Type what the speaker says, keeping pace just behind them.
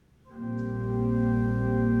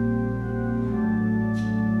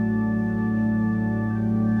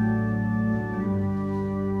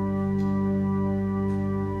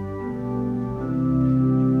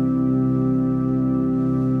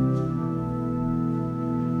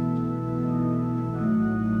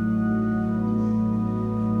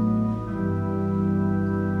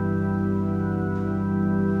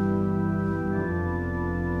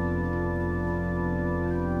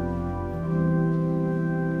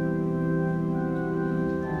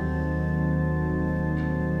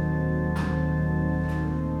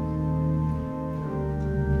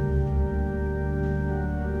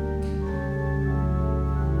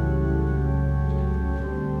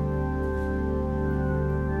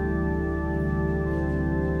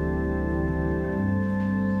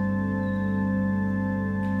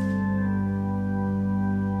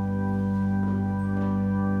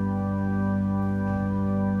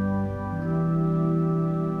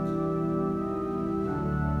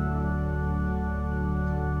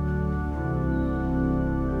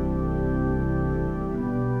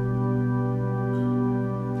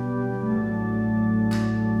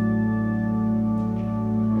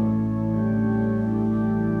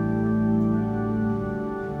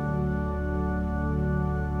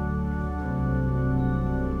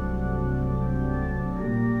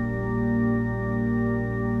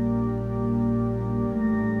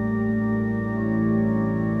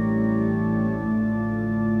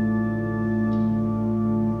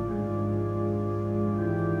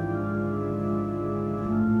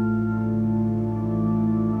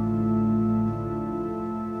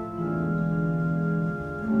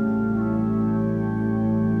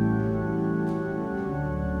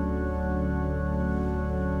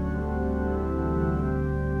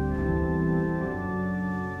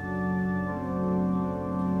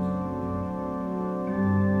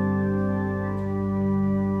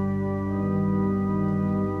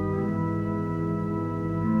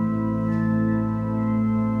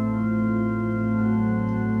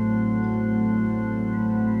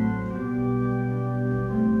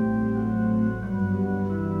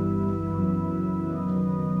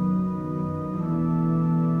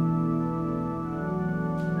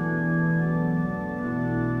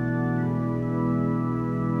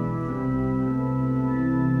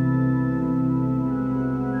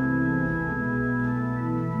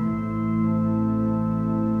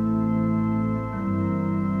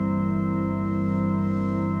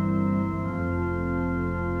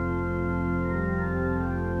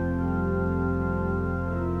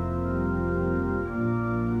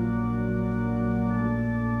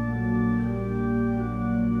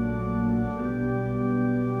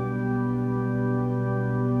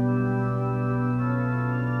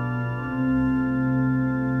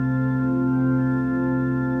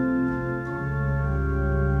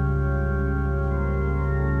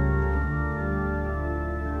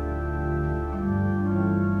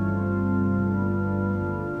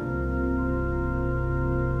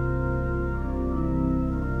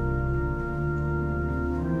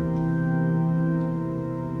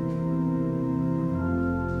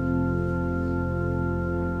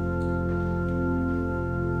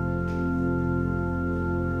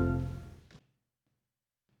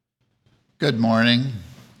Good morning.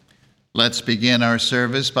 Let's begin our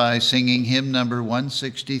service by singing hymn number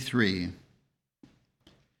 163.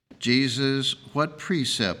 Jesus, what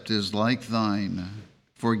precept is like thine?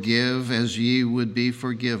 Forgive as ye would be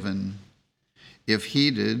forgiven. If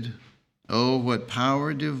heeded, oh, what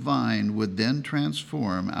power divine would then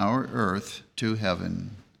transform our earth to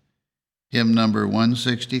heaven. Hymn number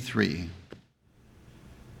 163.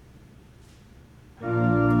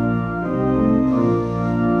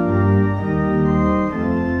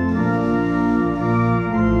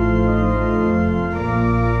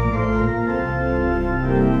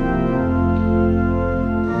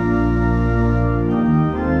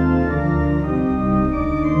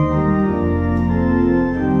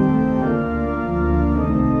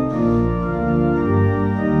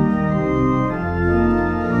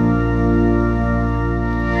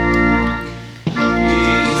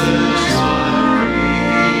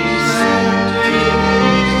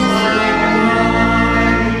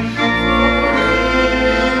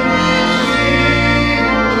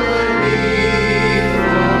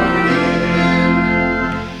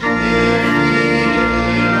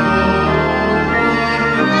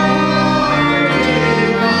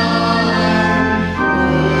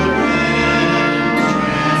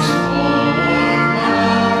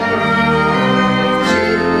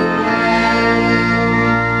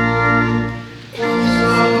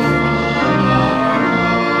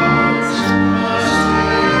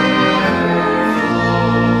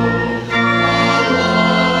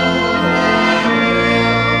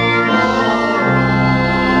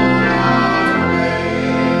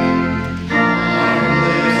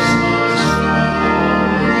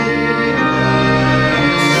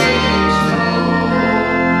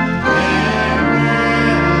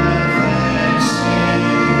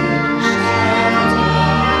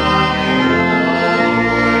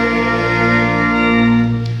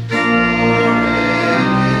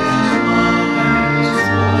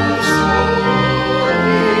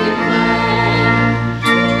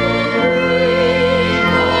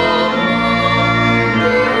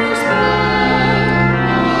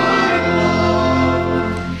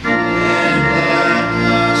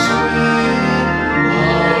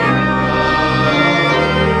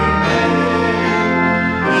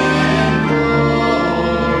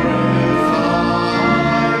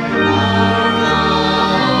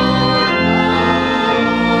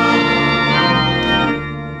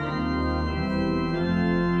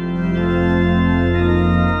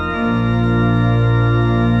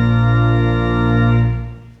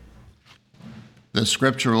 The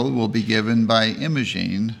scriptural will be given by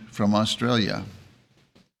Imogen from Australia.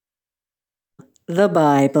 The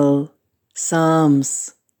Bible,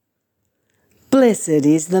 Psalms. Blessed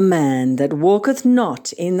is the man that walketh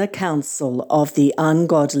not in the counsel of the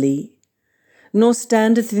ungodly, nor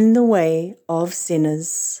standeth in the way of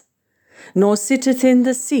sinners, nor sitteth in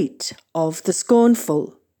the seat of the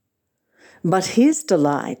scornful. But his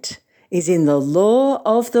delight is in the law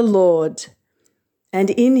of the Lord, and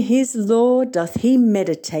in his law doth he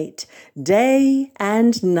meditate day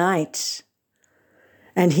and night.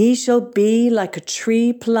 And he shall be like a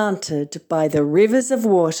tree planted by the rivers of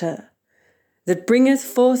water, that bringeth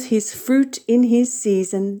forth his fruit in his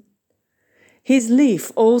season. His leaf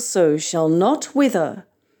also shall not wither,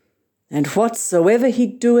 and whatsoever he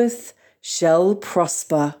doeth shall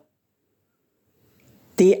prosper.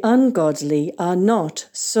 The ungodly are not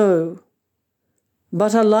so,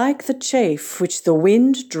 but are like the chaff which the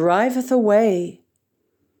wind driveth away.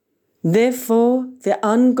 Therefore the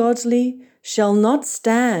ungodly shall not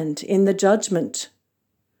stand in the judgment,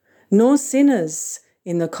 nor sinners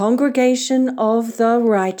in the congregation of the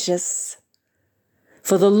righteous.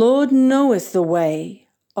 For the Lord knoweth the way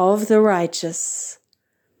of the righteous,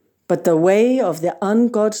 but the way of the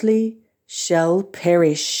ungodly shall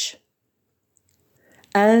perish.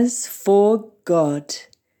 As for God,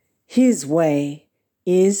 his way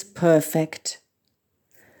is perfect.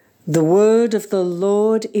 The word of the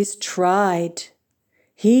Lord is tried.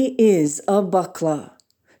 He is a buckler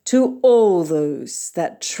to all those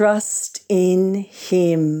that trust in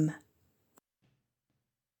him.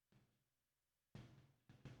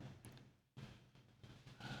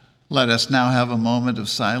 Let us now have a moment of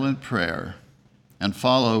silent prayer and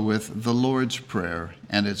follow with the Lord's Prayer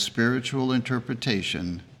and its spiritual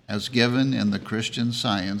interpretation as given in the Christian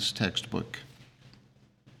Science textbook.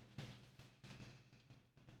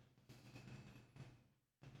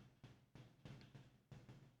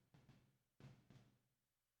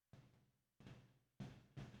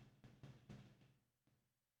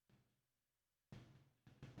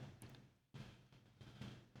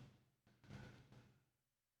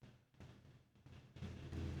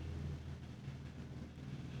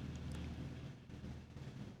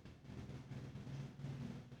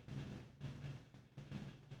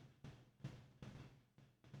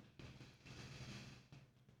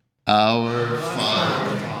 Our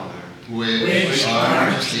Father, which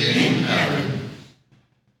art in heaven.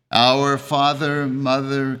 Our Father,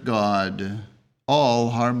 Mother, God,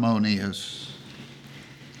 all harmonious.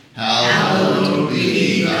 Hallowed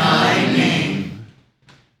be thy name.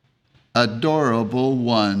 Adorable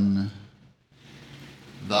One.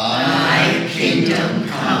 Thy kingdom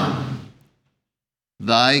come.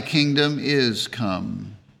 Thy kingdom is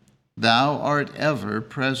come. Thou art ever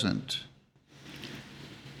present.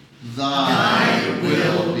 Thy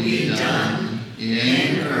will be done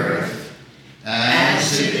in earth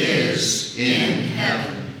as it is in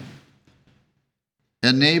heaven.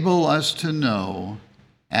 Enable us to know,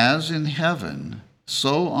 as in heaven,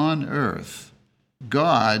 so on earth,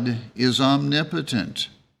 God is omnipotent,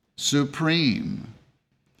 supreme.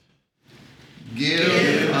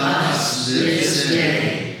 Give us this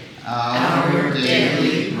day our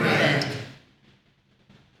daily bread.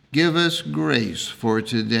 Give us grace for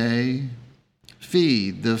today.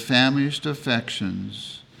 Feed the famished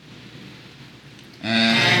affections.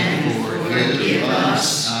 And forgive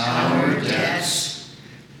us our debts,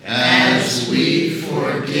 as we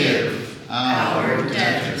forgive our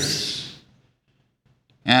debtors.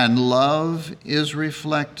 And love is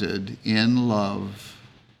reflected in love.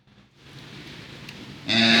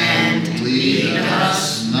 And lead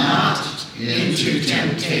us not into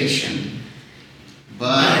temptation,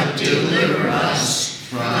 but deliver us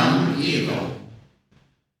from evil.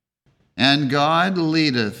 And God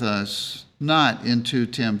leadeth us not into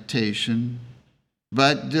temptation,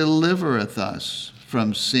 but delivereth us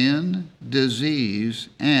from sin, disease,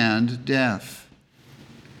 and death.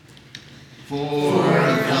 For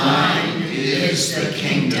thine is the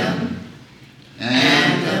kingdom,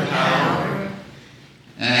 and the power,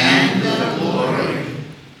 and the glory,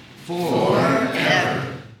 forever.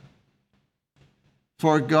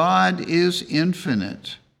 For God is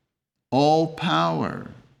infinite, all power,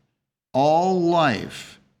 all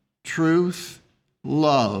life, truth,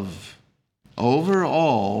 love, over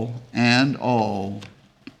all and all.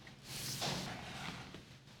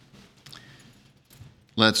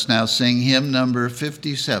 Let's now sing hymn number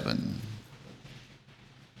 57.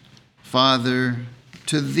 Father,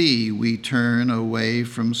 to thee we turn away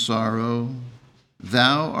from sorrow.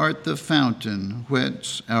 Thou art the fountain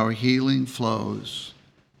whence our healing flows.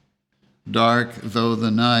 Dark though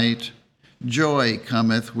the night, joy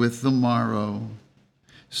cometh with the morrow.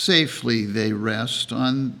 Safely they rest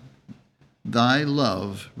on thy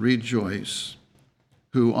love rejoice,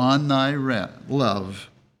 who on thy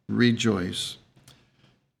love rejoice.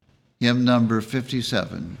 Hymn number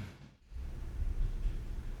 57.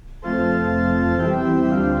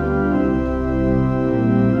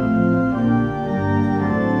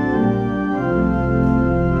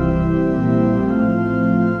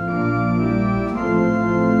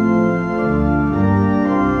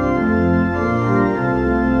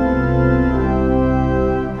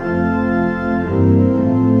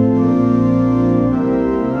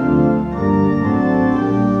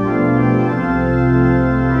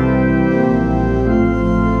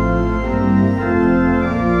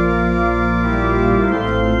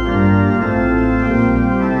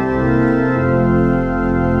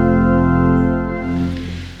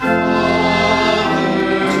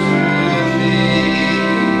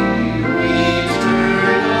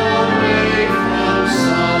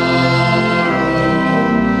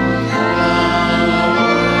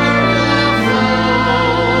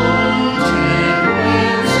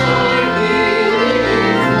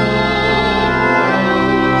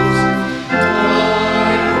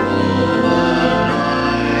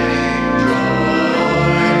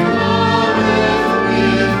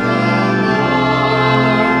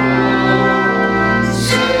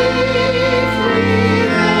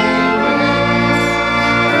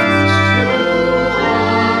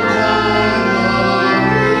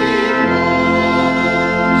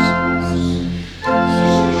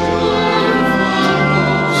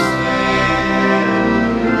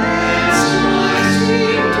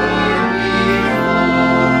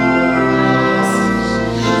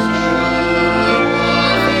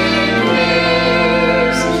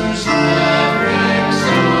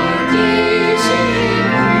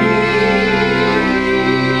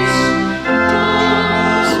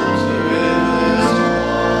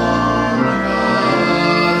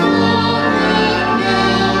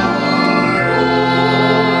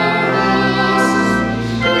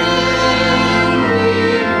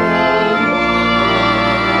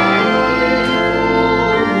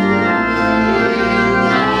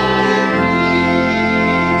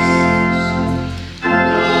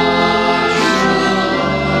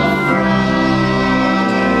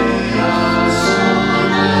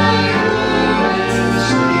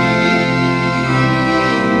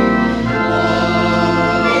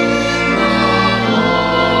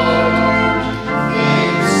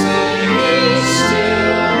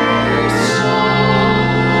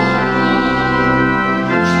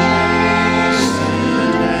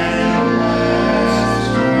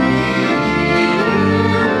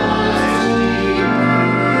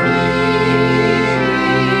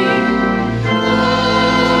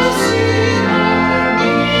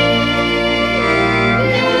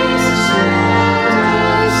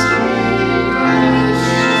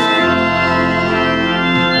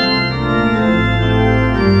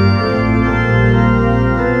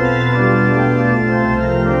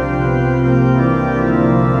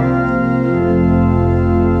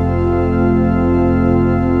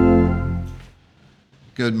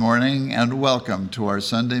 Good morning and welcome to our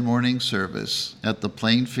Sunday morning service at the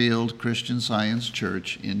Plainfield Christian Science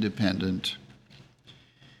Church, Independent.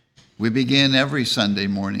 We begin every Sunday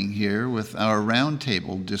morning here with our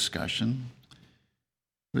roundtable discussion,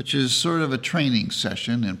 which is sort of a training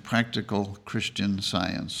session in practical Christian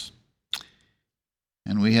science.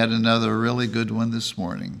 And we had another really good one this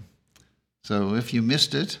morning. So if you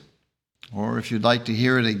missed it, or if you'd like to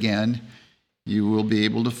hear it again, you will be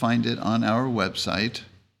able to find it on our website,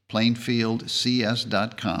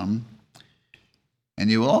 plainfieldcs.com,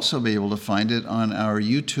 and you will also be able to find it on our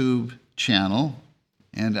YouTube channel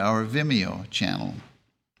and our Vimeo channel.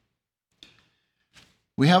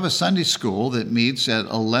 We have a Sunday school that meets at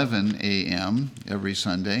 11 a.m. every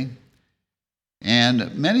Sunday,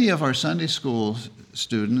 and many of our Sunday school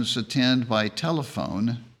students attend by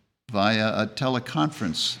telephone via a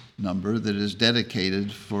teleconference number that is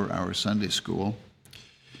dedicated for our Sunday school.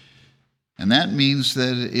 And that means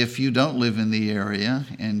that if you don't live in the area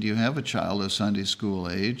and you have a child of Sunday school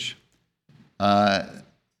age,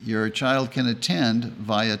 your child can attend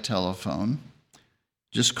via telephone.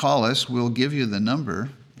 Just call us, we'll give you the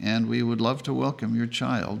number, and we would love to welcome your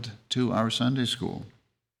child to our Sunday school.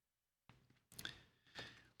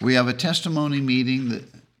 We have a testimony meeting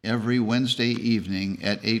every Wednesday evening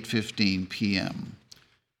at 8:15 p.m.,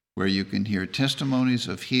 where you can hear testimonies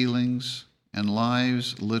of healings and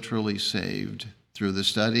lives literally saved through the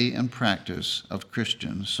study and practice of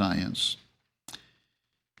Christian Science.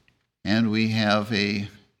 And we have a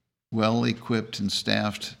well-equipped and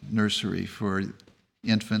staffed nursery for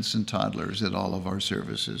infants and toddlers at all of our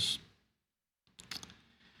services.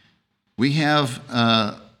 We have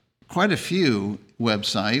quite a few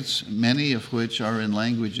websites, many of which are in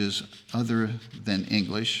languages other than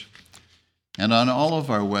English. And on all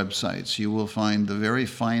of our websites, you will find the very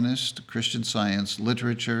finest Christian Science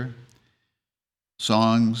literature,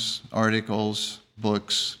 songs, articles,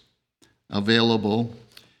 books available.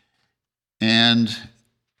 And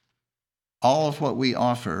all of what we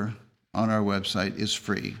offer on our website is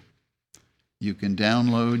free. You can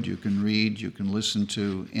download, you can read, you can listen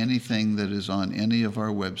to anything that is on any of our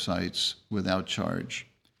websites without charge.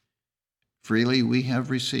 Freely we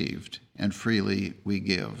have received, and freely we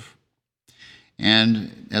give.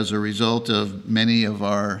 And as a result of many of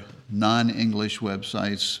our non-English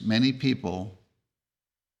websites, many people,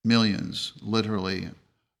 millions literally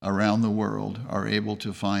around the world, are able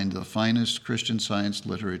to find the finest Christian Science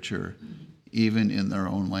literature, even in their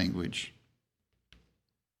own language.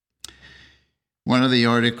 One of the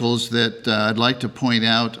articles that I'd like to point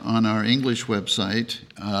out on our English website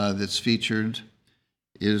that's featured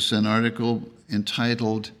is an article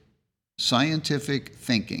entitled Scientific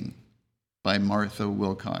Thinking by Martha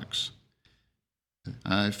Wilcox.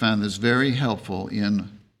 I found this very helpful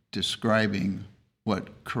in describing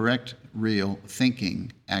what correct, real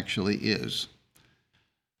thinking actually is.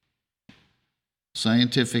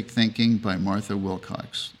 Scientific Thinking by Martha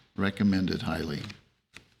Wilcox, recommended highly.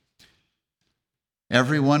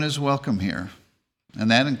 Everyone is welcome here, and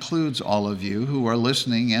that includes all of you who are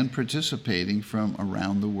listening and participating from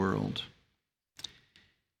around the world.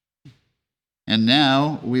 And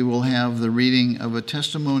now we will have the reading of a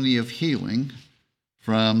testimony of healing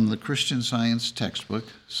from the Christian Science textbook,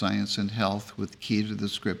 Science and Health with Key to the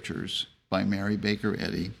Scriptures, by Mary Baker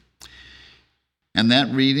Eddy. And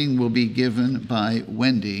that reading will be given by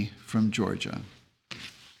Wendy from Georgia.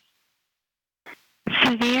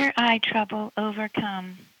 Severe eye trouble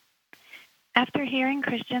overcome. After hearing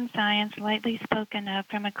Christian Science lightly spoken of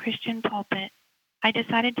from a Christian pulpit, I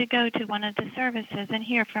decided to go to one of the services and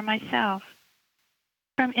hear for myself.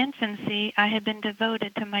 From infancy, I had been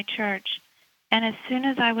devoted to my church, and as soon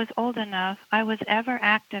as I was old enough, I was ever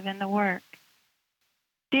active in the work.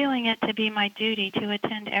 Feeling it to be my duty to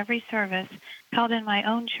attend every service held in my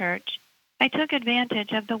own church, I took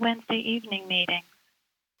advantage of the Wednesday evening meetings.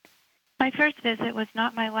 My first visit was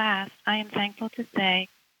not my last, I am thankful to say,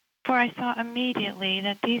 for I saw immediately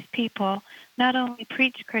that these people not only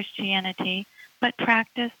preached Christianity, but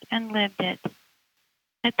practiced and lived it.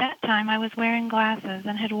 At that time, I was wearing glasses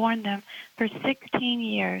and had worn them for 16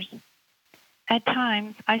 years. At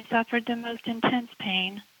times, I suffered the most intense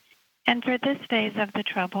pain, and for this phase of the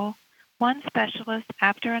trouble, one specialist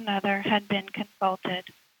after another had been consulted.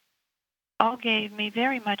 All gave me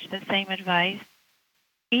very much the same advice.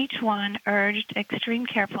 Each one urged extreme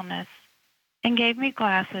carefulness and gave me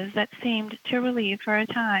glasses that seemed to relieve for a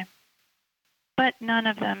time. But none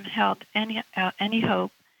of them held any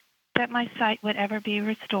hope that my sight would ever be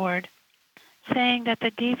restored, saying that the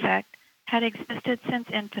defect had existed since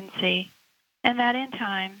infancy and that in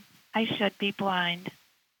time I should be blind.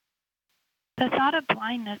 The thought of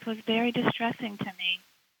blindness was very distressing to me,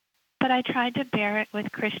 but I tried to bear it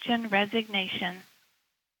with Christian resignation,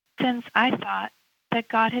 since I thought that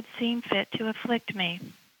God had seen fit to afflict me.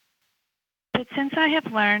 But since I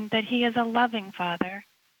have learned that He is a loving Father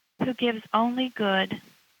who gives only good,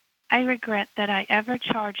 I regret that I ever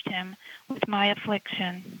charged Him with my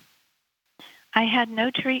affliction. I had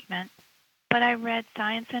no treatment, but I read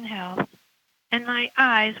Science and Health, and my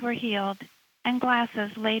eyes were healed and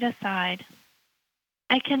glasses laid aside.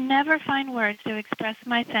 I can never find words to express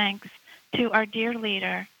my thanks to our dear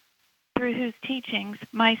leader, through whose teachings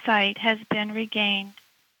my sight has been regained.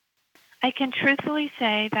 I can truthfully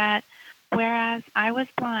say that, whereas I was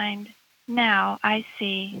blind, now I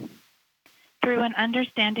see. Through an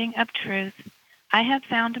understanding of truth, I have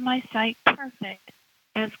found my sight perfect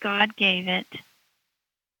as God gave it.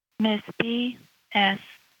 Miss B. S.,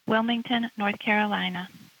 Wilmington, North Carolina.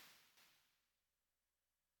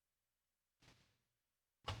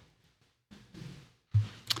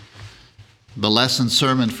 The lesson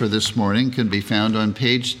sermon for this morning can be found on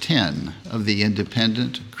page 10 of the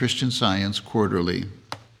Independent Christian Science Quarterly.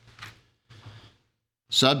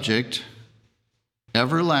 Subject: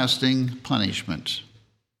 everlasting punishment.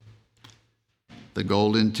 The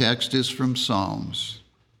golden text is from Psalms.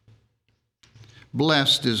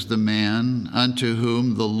 Blessed is the man unto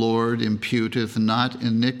whom the Lord imputeth not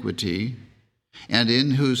iniquity, and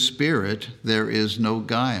in whose spirit there is no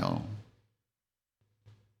guile.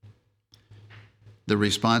 The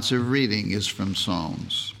responsive reading is from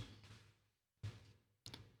Psalms.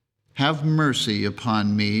 Have mercy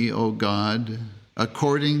upon me, O God,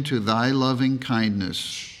 according to thy loving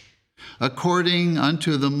kindness. According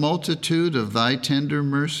unto the multitude of thy tender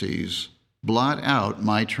mercies, blot out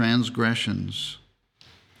my transgressions.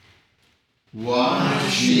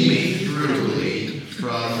 Wash me thoroughly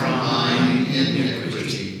from mine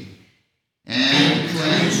iniquity, and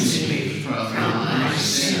cleanse me from my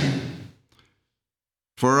sin.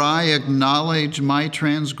 For I acknowledge my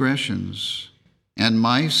transgressions, and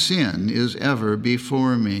my sin is ever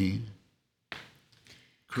before me.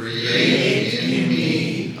 Create in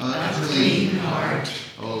me a clean heart,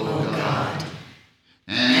 O God,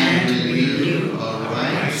 and renew a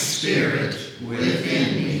right spirit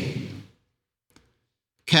within me.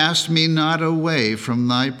 Cast me not away from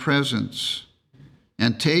thy presence,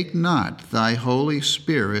 and take not thy Holy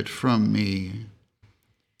Spirit from me.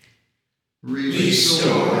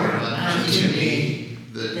 Restore unto me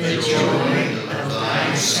the joy of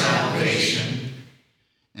thy salvation,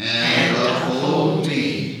 and uphold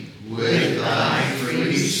me with thy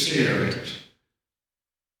free spirit.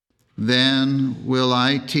 Then will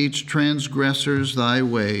I teach transgressors thy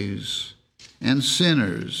ways, and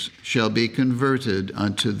sinners shall be converted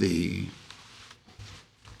unto thee.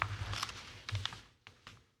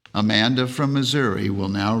 Amanda from Missouri will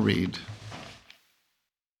now read.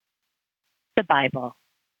 The Bible.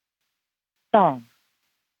 Psalm.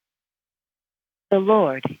 The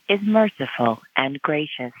Lord is merciful and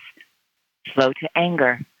gracious, slow to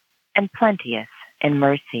anger, and plenteous in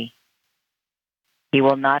mercy. He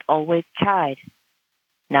will not always chide,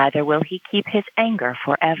 neither will he keep his anger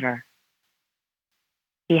forever.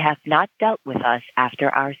 He hath not dealt with us after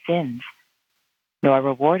our sins, nor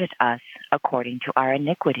rewarded us according to our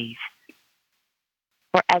iniquities.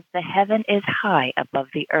 For as the heaven is high above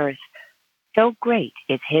the earth, so great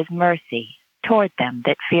is his mercy toward them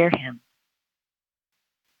that fear him.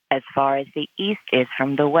 As far as the east is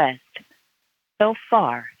from the west, so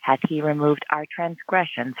far hath he removed our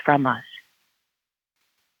transgressions from us.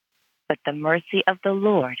 But the mercy of the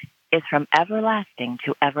Lord is from everlasting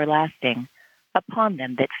to everlasting upon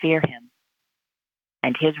them that fear him,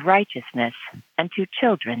 and his righteousness unto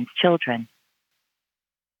children's children,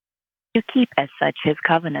 to keep as such his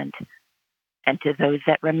covenant, and to those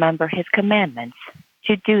that remember his commandments,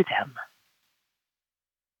 to do them.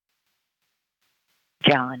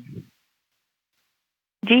 John.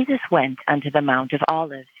 Jesus went unto the Mount of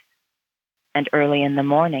Olives, and early in the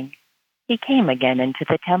morning he came again into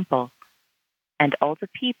the temple, and all the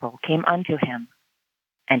people came unto him,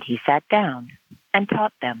 and he sat down and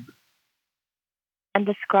taught them. And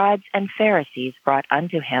the scribes and Pharisees brought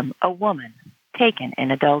unto him a woman taken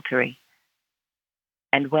in adultery.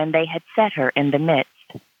 And when they had set her in the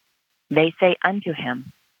midst, they say unto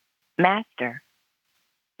him, Master,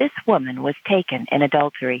 this woman was taken in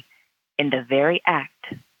adultery in the very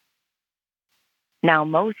act. Now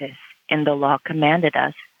Moses in the law commanded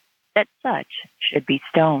us that such should be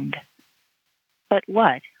stoned. But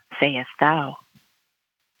what sayest thou?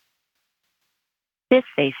 This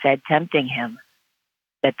they said, tempting him,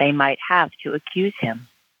 that they might have to accuse him.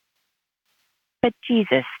 But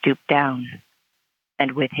Jesus stooped down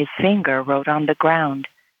and with his finger wrote on the ground,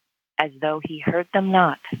 as though he heard them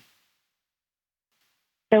not.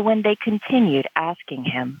 So when they continued asking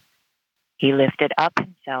him, he lifted up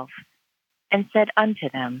himself and said unto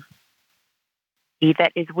them, He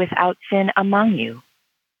that is without sin among you,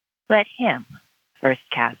 let him first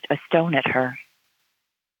cast a stone at her.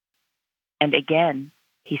 And again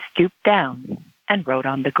he stooped down and wrote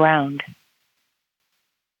on the ground.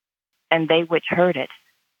 And they which heard it,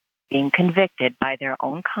 being convicted by their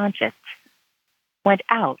own conscience, went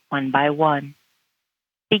out one by one,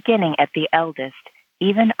 beginning at the eldest,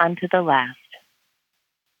 even unto the last.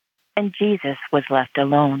 And Jesus was left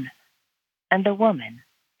alone, and the woman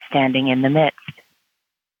standing in the midst.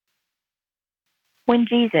 When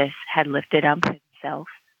Jesus had lifted up himself,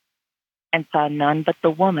 and saw none but the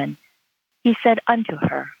woman, he said unto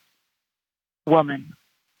her, Woman,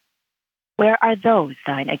 where are those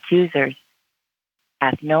thine accusers?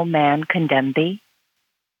 Hath no man condemned thee?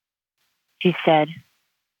 She said,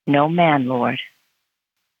 No man, Lord.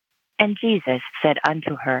 And Jesus said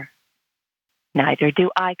unto her, Neither do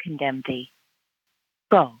I condemn thee.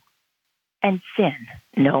 Go, and sin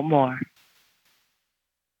no more.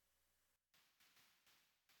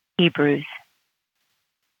 Hebrews.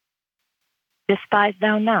 Despise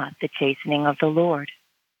thou not the chastening of the Lord,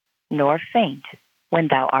 nor faint when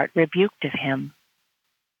thou art rebuked of him.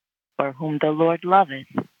 For whom the Lord loveth,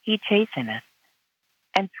 he chasteneth,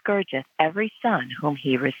 and scourgeth every son whom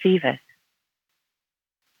he receiveth.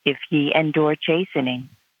 If ye endure chastening,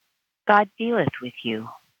 God dealeth with you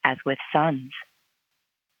as with sons.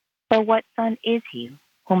 For what son is he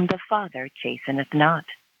whom the Father chasteneth not?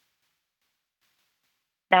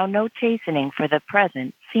 Now no chastening for the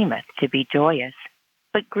present seemeth to be joyous,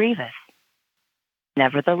 but grievous.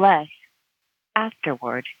 Nevertheless,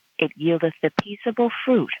 afterward it yieldeth the peaceable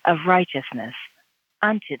fruit of righteousness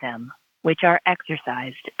unto them which are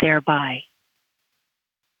exercised thereby.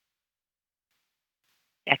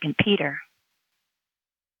 2 Peter.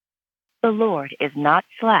 The Lord is not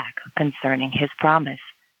slack concerning his promise,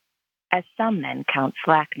 as some men count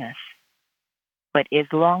slackness, but is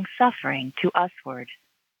long-suffering to usward,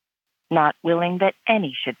 not willing that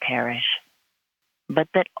any should perish, but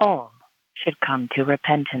that all should come to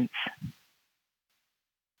repentance.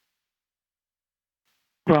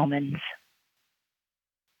 Romans.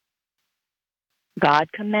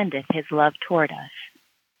 God commendeth his love toward us,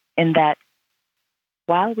 in that,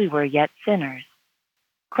 while we were yet sinners,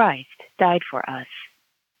 Christ died for us.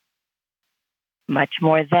 Much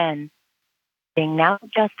more then, being now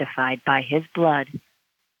justified by his blood,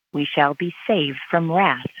 we shall be saved from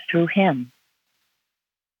wrath through him.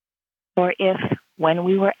 For if, when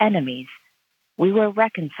we were enemies, we were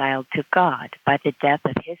reconciled to God by the death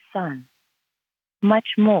of his Son, much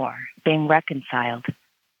more, being reconciled,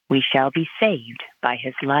 we shall be saved by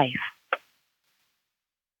his life.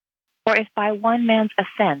 For if by one man's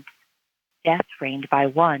offense death reigned by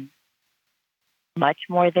one, much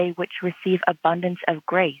more they which receive abundance of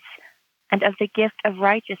grace and of the gift of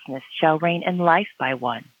righteousness shall reign in life by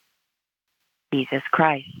one, Jesus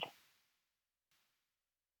Christ.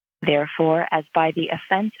 Therefore, as by the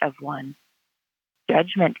offense of one,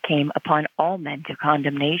 judgment came upon all men to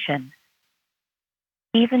condemnation,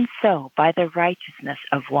 even so by the righteousness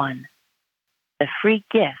of one, the free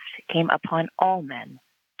gift came upon all men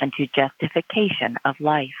unto justification of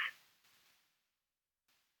life.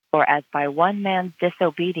 For as by one man's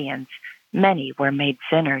disobedience many were made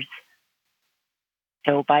sinners,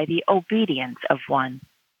 so by the obedience of one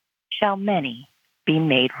shall many be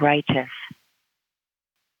made righteous.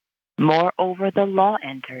 Moreover, the law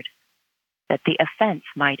entered, that the offense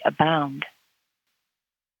might abound.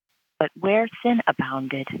 But where sin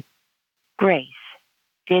abounded, grace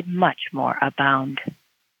did much more abound.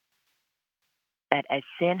 That as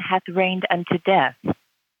sin hath reigned unto death,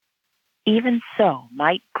 even so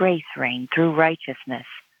might grace reign through righteousness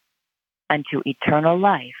unto eternal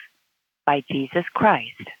life by Jesus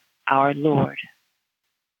Christ our Lord.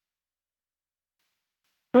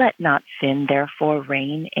 Let not sin therefore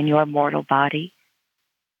reign in your mortal body,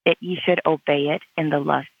 that ye should obey it in the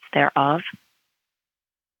lusts thereof.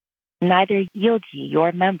 Neither yield ye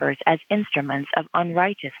your members as instruments of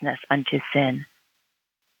unrighteousness unto sin,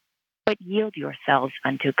 but yield yourselves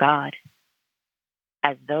unto God,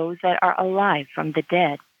 as those that are alive from the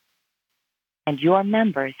dead, and your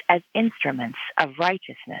members as instruments of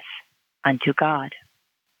righteousness unto God.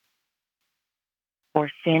 For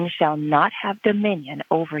sin shall not have dominion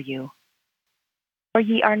over you, for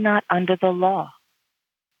ye are not under the law,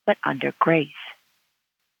 but under grace.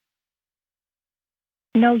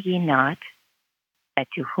 Know ye not that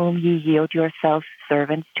to whom ye yield yourselves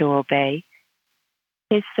servants to obey,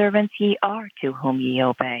 His servants ye are to whom ye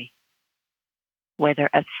obey, whether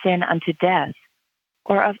of sin unto death,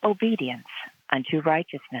 or of obedience unto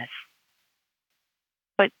righteousness.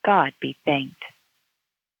 But God be thanked,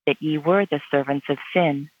 that ye were the servants of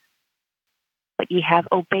sin, but ye have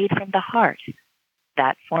obeyed from the heart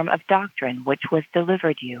that form of doctrine which was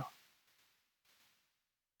delivered you.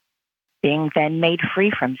 Being then made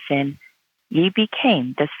free from sin, ye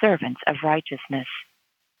became the servants of righteousness.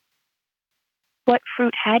 What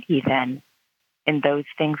fruit had ye then in those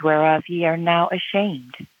things whereof ye are now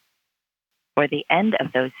ashamed? For the end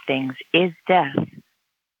of those things is death.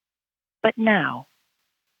 But now,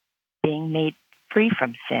 being made free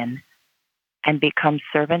from sin, and become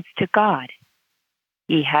servants to God,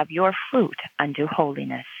 ye have your fruit unto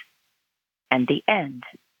holiness, and the end,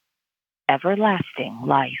 everlasting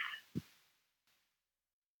life.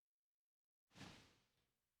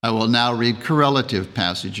 I will now read correlative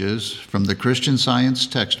passages from the Christian Science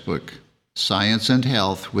textbook, Science and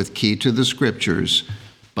Health with Key to the Scriptures,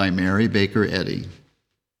 by Mary Baker Eddy.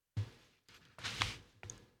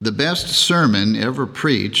 The best sermon ever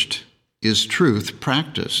preached is truth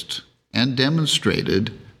practiced and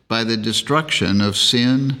demonstrated by the destruction of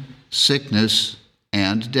sin, sickness,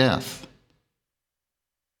 and death.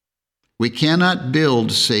 We cannot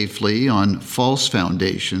build safely on false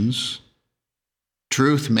foundations.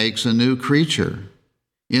 Truth makes a new creature,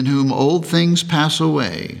 in whom old things pass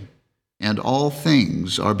away, and all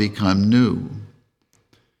things are become new.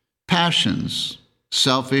 Passions,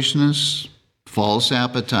 selfishness, false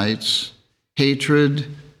appetites,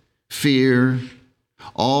 hatred, fear,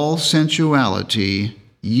 all sensuality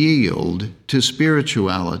yield to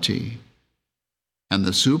spirituality, and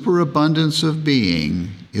the superabundance of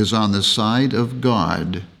being is on the side of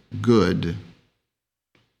God, good.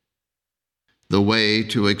 The way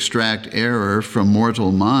to extract error from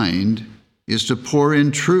mortal mind is to pour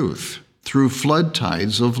in truth through flood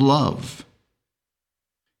tides of love.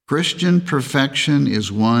 Christian perfection is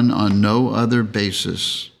won on no other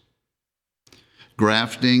basis.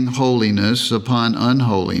 Grafting holiness upon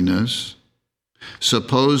unholiness,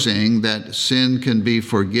 supposing that sin can be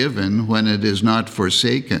forgiven when it is not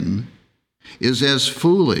forsaken, is as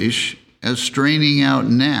foolish as straining out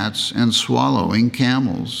gnats and swallowing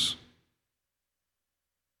camels.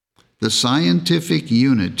 The scientific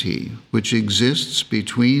unity which exists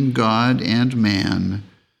between God and man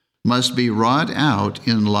must be wrought out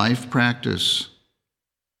in life practice,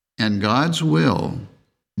 and God's will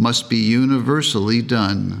must be universally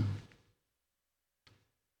done.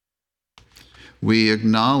 We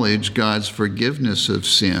acknowledge God's forgiveness of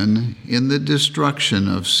sin in the destruction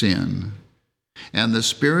of sin, and the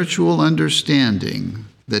spiritual understanding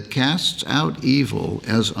that casts out evil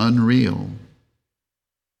as unreal.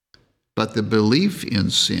 But the belief in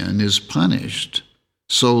sin is punished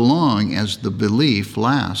so long as the belief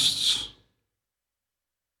lasts.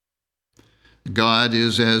 God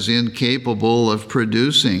is as incapable of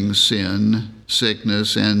producing sin,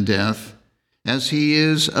 sickness, and death as he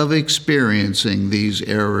is of experiencing these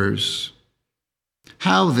errors.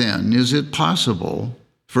 How then is it possible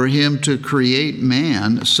for him to create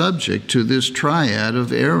man subject to this triad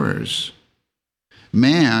of errors?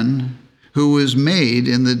 Man, who is made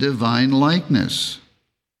in the divine likeness.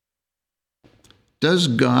 Does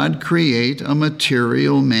God create a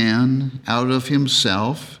material man out of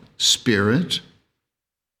himself, spirit?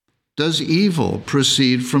 Does evil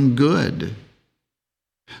proceed from good?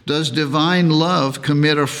 Does divine love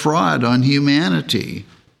commit a fraud on humanity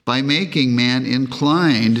by making man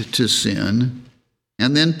inclined to sin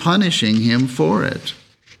and then punishing him for it?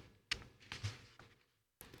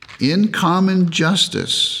 In common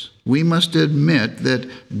justice, we must admit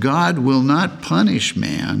that God will not punish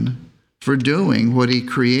man for doing what he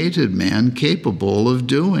created man capable of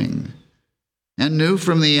doing, and knew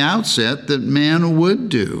from the outset that man would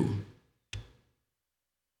do.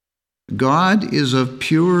 God is of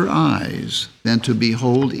purer eyes than to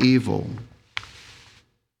behold evil.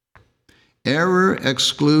 Error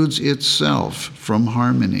excludes itself from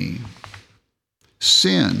harmony.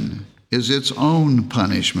 Sin is its own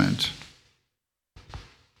punishment.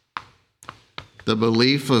 The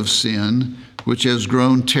belief of sin, which has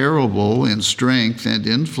grown terrible in strength and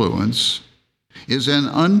influence, is an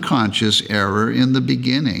unconscious error in the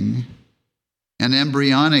beginning, an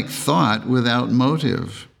embryonic thought without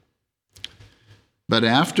motive. But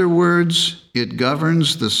afterwards, it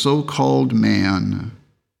governs the so-called man.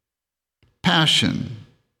 Passion,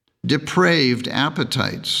 depraved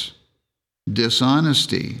appetites,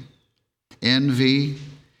 dishonesty, envy,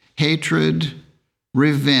 hatred,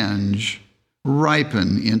 revenge,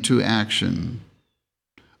 ripen into action.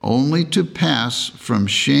 only to pass from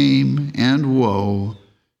shame and woe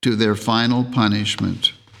to their final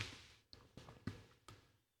punishment.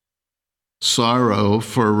 Sorrow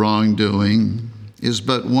for wrongdoing is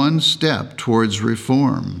but one step towards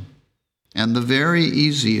reform, and the very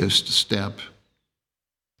easiest step.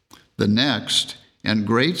 The next and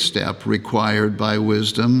great step required by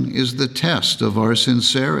wisdom is the test of our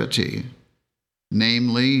sincerity,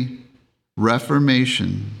 namely,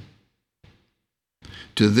 reformation.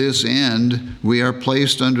 To this end, we are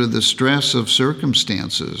placed under the stress of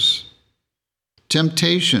circumstances.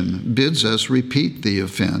 Temptation bids us repeat the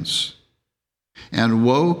offense, and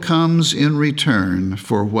woe comes in return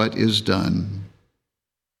for what is done.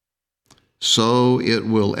 So it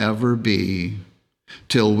will ever be,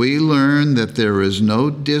 till we learn that there is no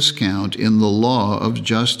discount in the law of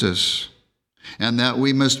justice, and that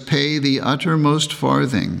we must pay the uttermost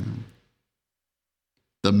farthing.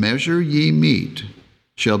 The measure ye mete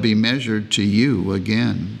shall be measured to you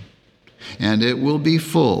again, and it will be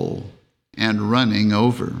full and running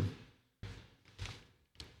over.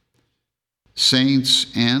 Saints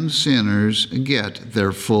and sinners get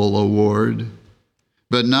their full award,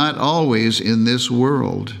 but not always in this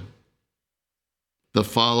world. The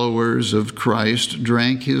followers of Christ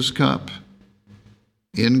drank his cup.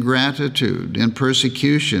 Ingratitude and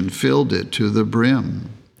persecution filled it to the brim.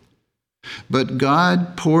 But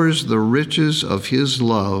God pours the riches of his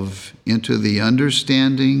love into the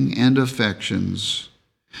understanding and affections,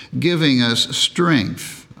 giving us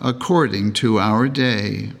strength according to our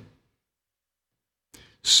day.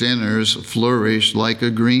 Sinners flourish like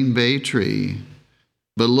a green bay tree,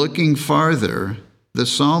 but looking farther, the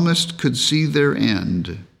psalmist could see their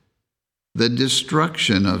end, the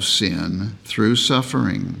destruction of sin through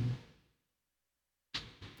suffering.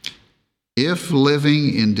 If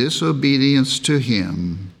living in disobedience to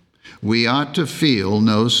him, we ought to feel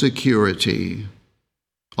no security,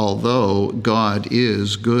 although God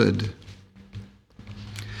is good.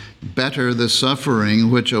 Better the suffering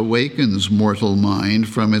which awakens mortal mind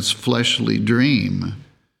from its fleshly dream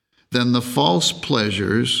than the false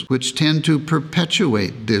pleasures which tend to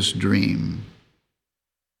perpetuate this dream.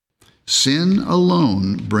 Sin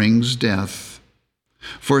alone brings death,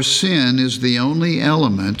 for sin is the only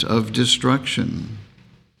element of destruction.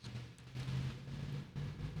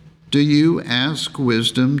 Do you ask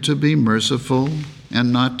wisdom to be merciful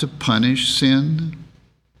and not to punish sin?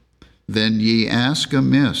 Then ye ask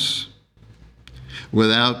amiss.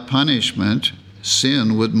 Without punishment,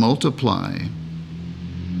 sin would multiply.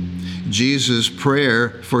 Jesus'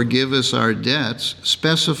 prayer, "Forgive us our debts,"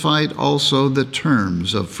 specified also the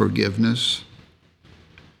terms of forgiveness.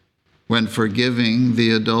 When forgiving the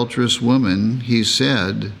adulterous woman, he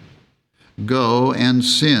said, "Go and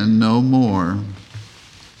sin no more."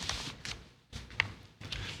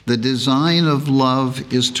 The design of love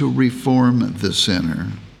is to reform the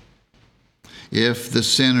sinner. If the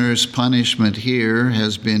sinner's punishment here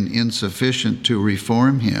has been insufficient to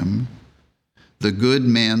reform him, the good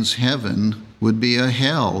man's heaven would be a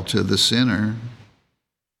hell to the sinner.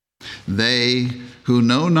 They who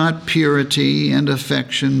know not purity and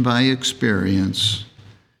affection by experience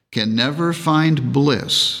can never find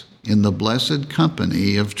bliss in the blessed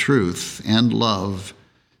company of truth and love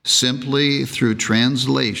simply through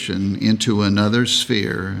translation into another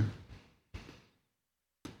sphere.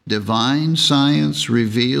 Divine science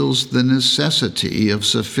reveals the necessity of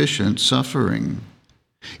sufficient suffering,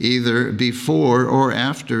 either before or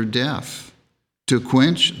after death, to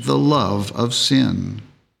quench the love of sin.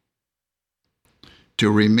 To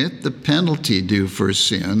remit the penalty due for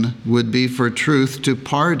sin would be for truth to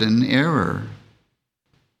pardon error.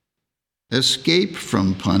 Escape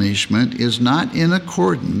from punishment is not in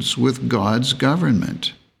accordance with God's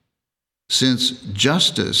government, since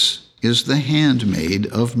justice is the handmaid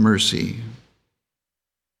of mercy.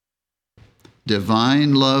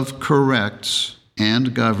 Divine love corrects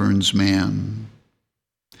and governs man.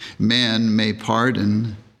 Men may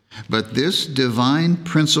pardon, but this divine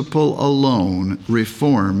principle alone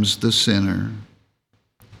reforms the sinner.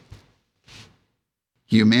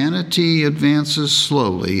 Humanity advances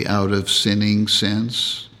slowly out of sinning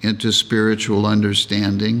sense into spiritual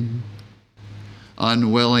understanding.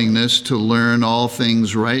 Unwillingness to learn all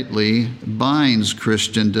things rightly binds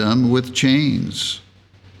Christendom with chains.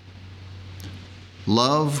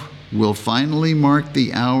 Love will finally mark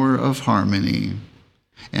the hour of harmony,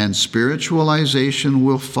 and spiritualization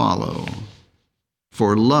will follow,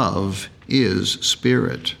 for love is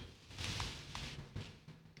spirit.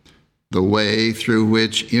 The way through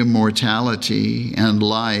which immortality and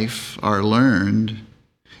life are learned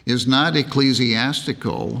is not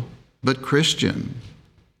ecclesiastical, but Christian.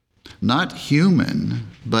 not human,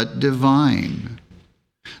 but divine,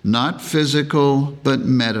 not physical, but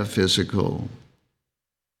metaphysical,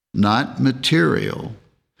 not material,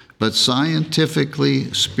 but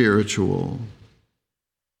scientifically spiritual.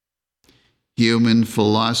 Human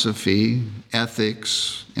philosophy,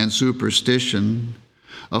 ethics, and superstition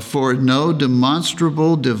afford no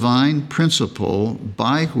demonstrable divine principle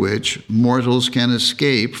by which mortals can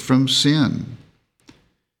escape from sin.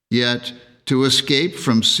 Yet, to escape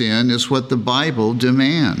from sin is what the Bible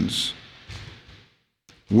demands.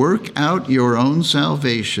 Work out your own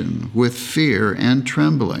salvation with fear and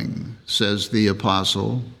trembling, says the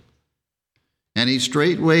apostle. And he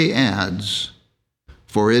straightway adds,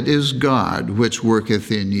 for it is God which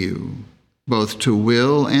worketh in you, both to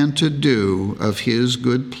will and to do of his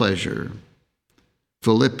good pleasure.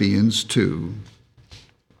 Philippians 2.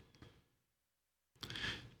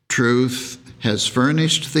 Truth has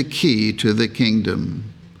furnished the key to the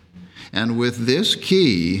kingdom, and with this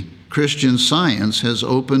key, Christian Science has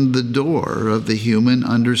opened the door of the human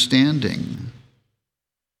understanding.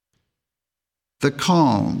 The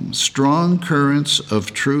calm, strong currents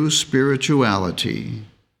of true spirituality,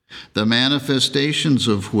 the manifestations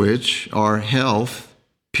of which are health,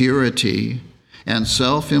 purity, and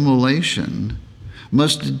self-immolation,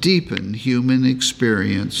 must deepen human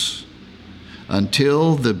experience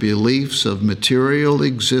until the beliefs of material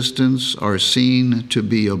existence are seen to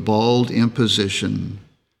be a bald imposition,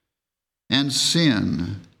 and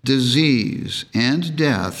sin, disease, and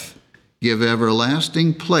death give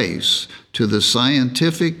everlasting place to the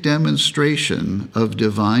scientific demonstration of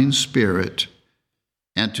divine spirit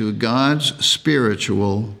and to God's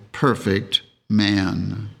spiritual, perfect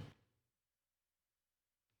man.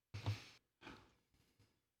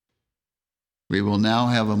 We will now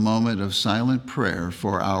have a moment of silent prayer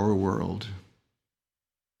for our world.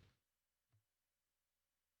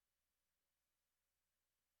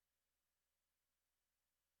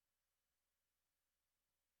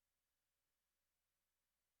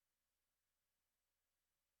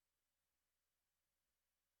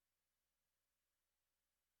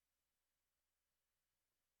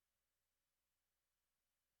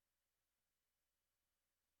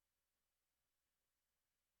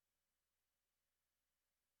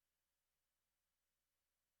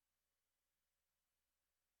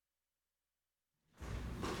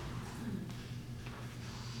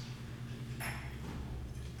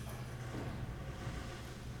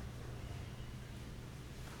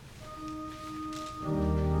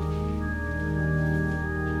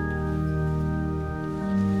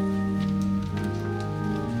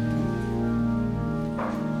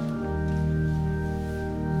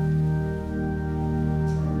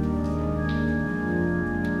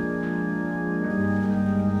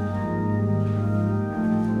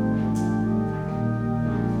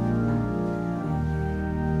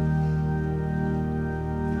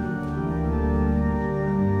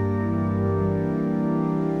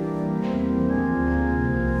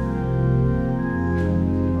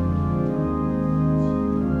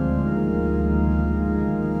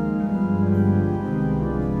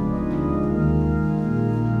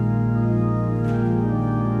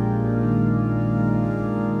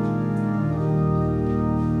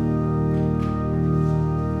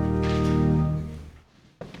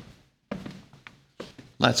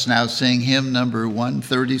 Let's now sing hymn number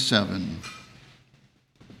 137.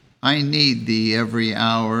 I need thee every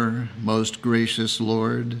hour, most gracious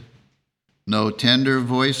Lord. No tender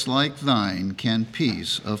voice like thine can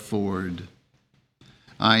peace afford.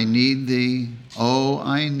 I need thee, oh,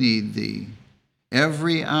 I need thee.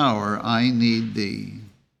 Every hour I need thee.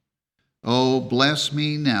 Oh, bless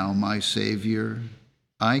me now, my Savior.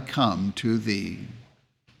 I come to thee.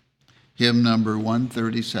 Hymn number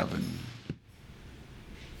 137.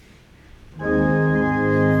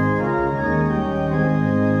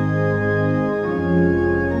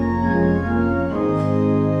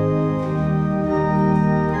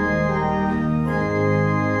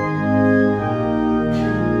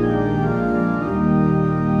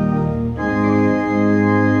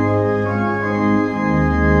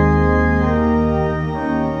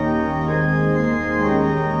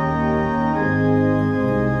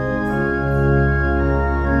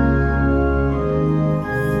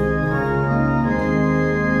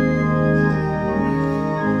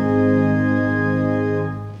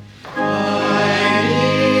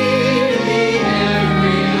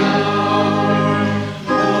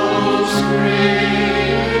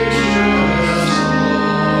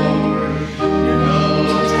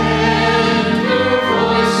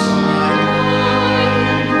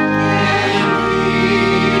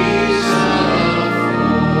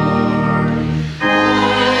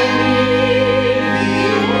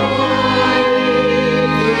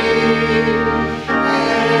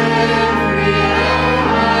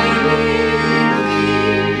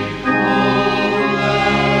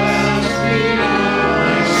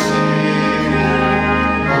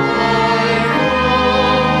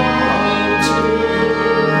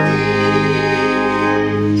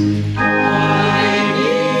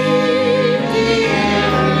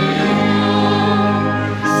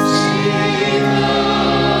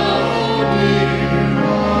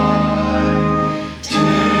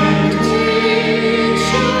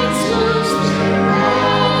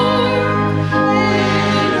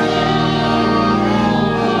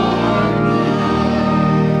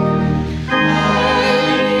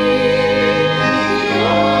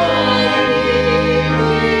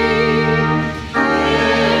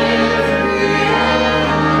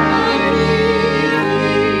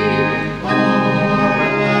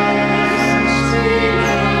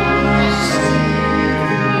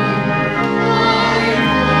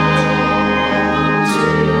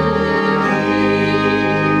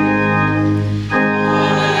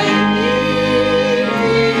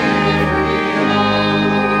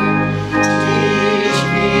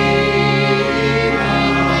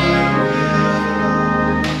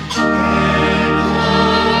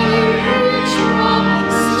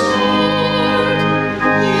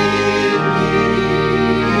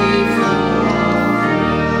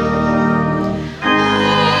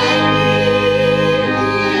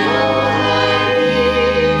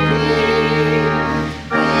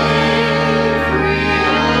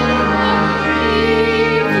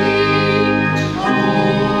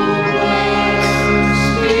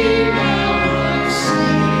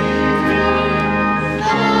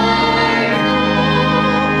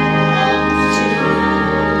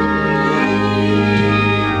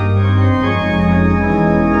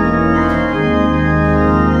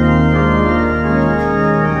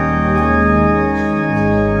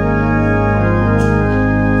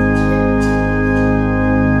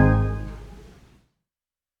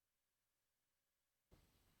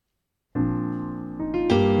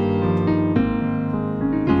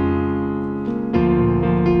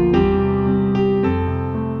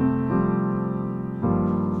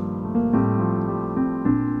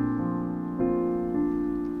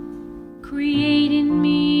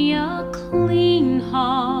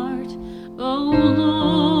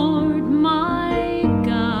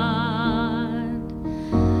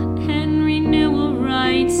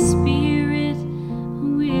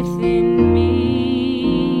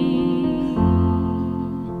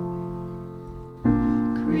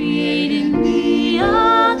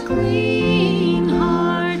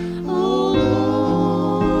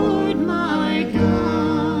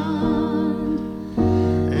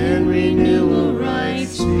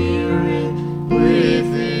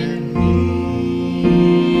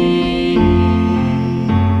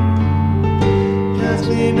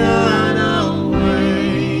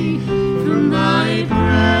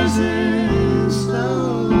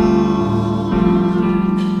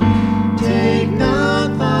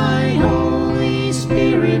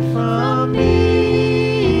 from me.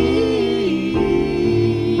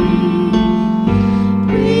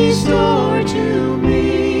 Restore to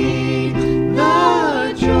me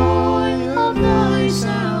the joy of thy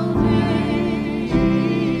salvation,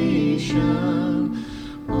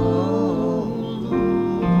 O Lord.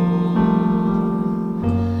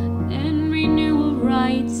 And renew a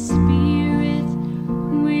right spirit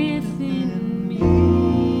within me.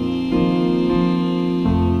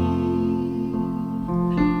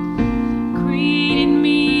 Create in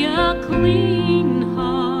me a clean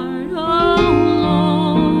heart, O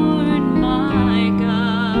Lord my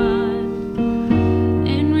God,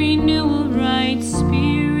 and renew a right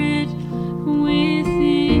spirit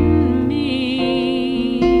within me.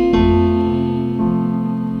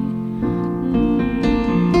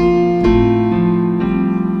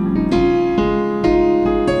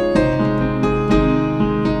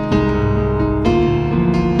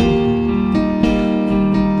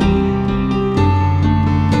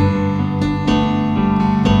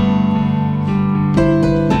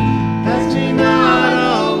 Cast me not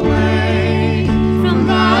away from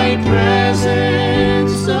thy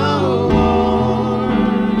presence, O Lord.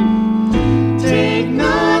 Take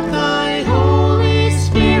not thy Holy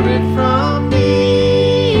Spirit from me.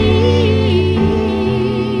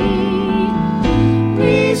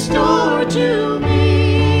 Restore to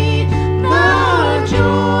me the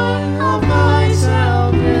joy of thy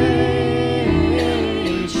salvation,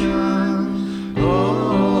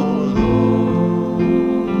 O Lord.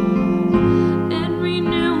 And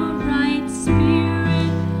renew a right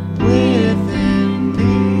spirit Within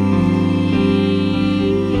me.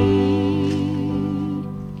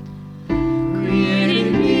 Create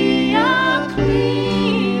in me a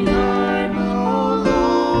clean heart, O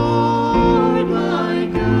Lord my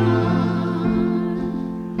God,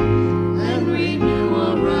 and renew a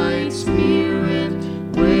right spirit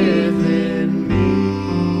within me.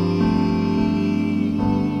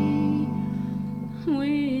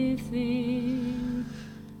 within.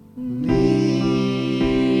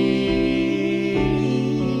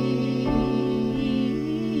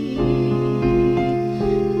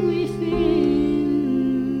 Within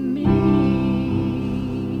me.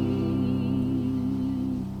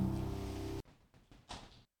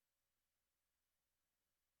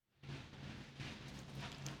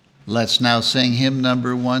 Let's now sing hymn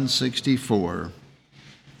number 164.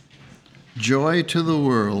 Joy to the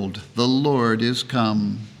world, the Lord is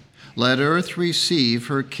come. Let earth receive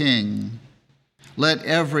her King. Let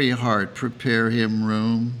every heart prepare him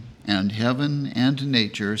room, and heaven and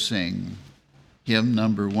nature sing. Hymn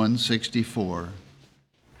number 164.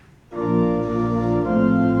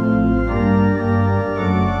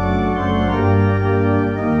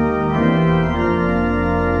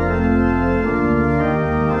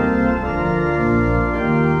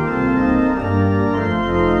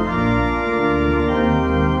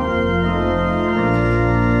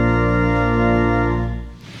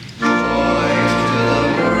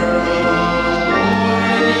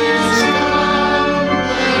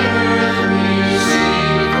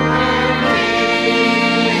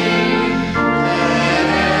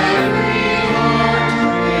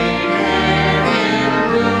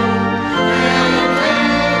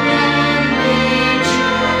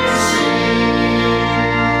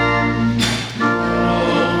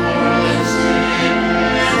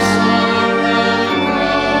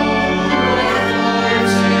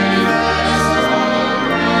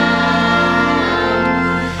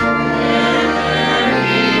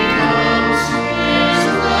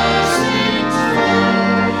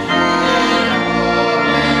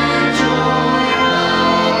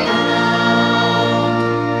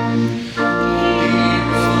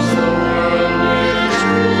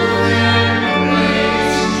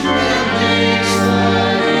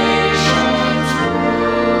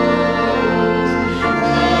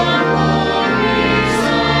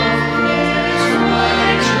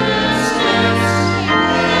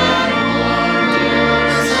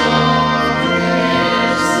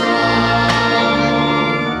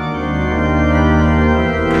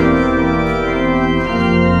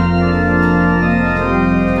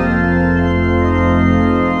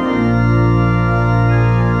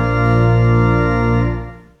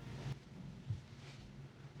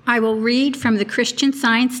 I will read from the Christian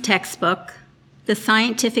Science textbook, the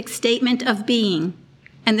Scientific Statement of Being,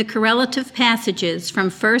 and the correlative passages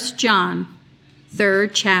from 1 John,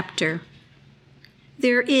 3rd chapter.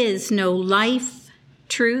 There is no life,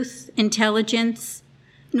 truth, intelligence,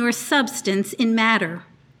 nor substance in matter.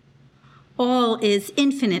 All is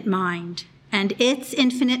infinite mind, and its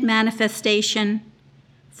infinite manifestation,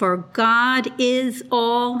 for God is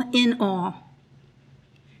all in all.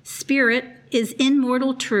 Spirit is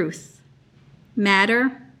immortal truth.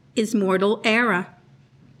 Matter is mortal error.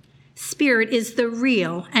 Spirit is the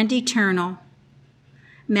real and eternal.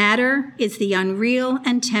 Matter is the unreal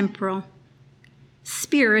and temporal.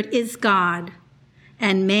 Spirit is God,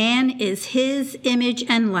 and man is his image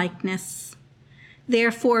and likeness.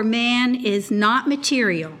 Therefore, man is not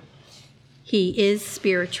material. He is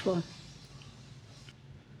spiritual.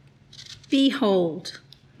 Behold,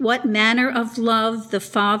 what manner of love the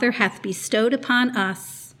Father hath bestowed upon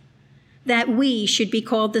us, that we should be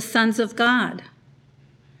called the sons of God.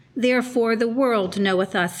 Therefore the world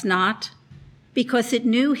knoweth us not, because it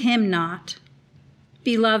knew him not.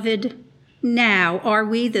 Beloved, now are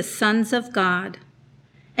we the sons of God,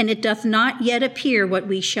 and it doth not yet appear what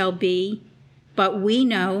we shall be, but we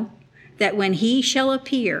know that when he shall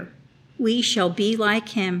appear, we shall be like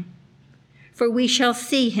him, for we shall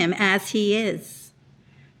see him as he is.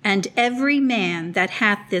 And every man that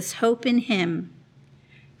hath this hope in him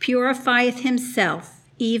purifieth himself,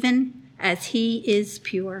 even as he is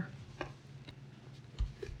pure.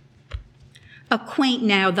 Acquaint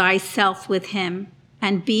now thyself with him,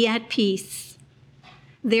 and be at peace.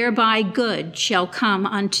 Thereby good shall come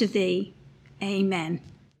unto thee. Amen.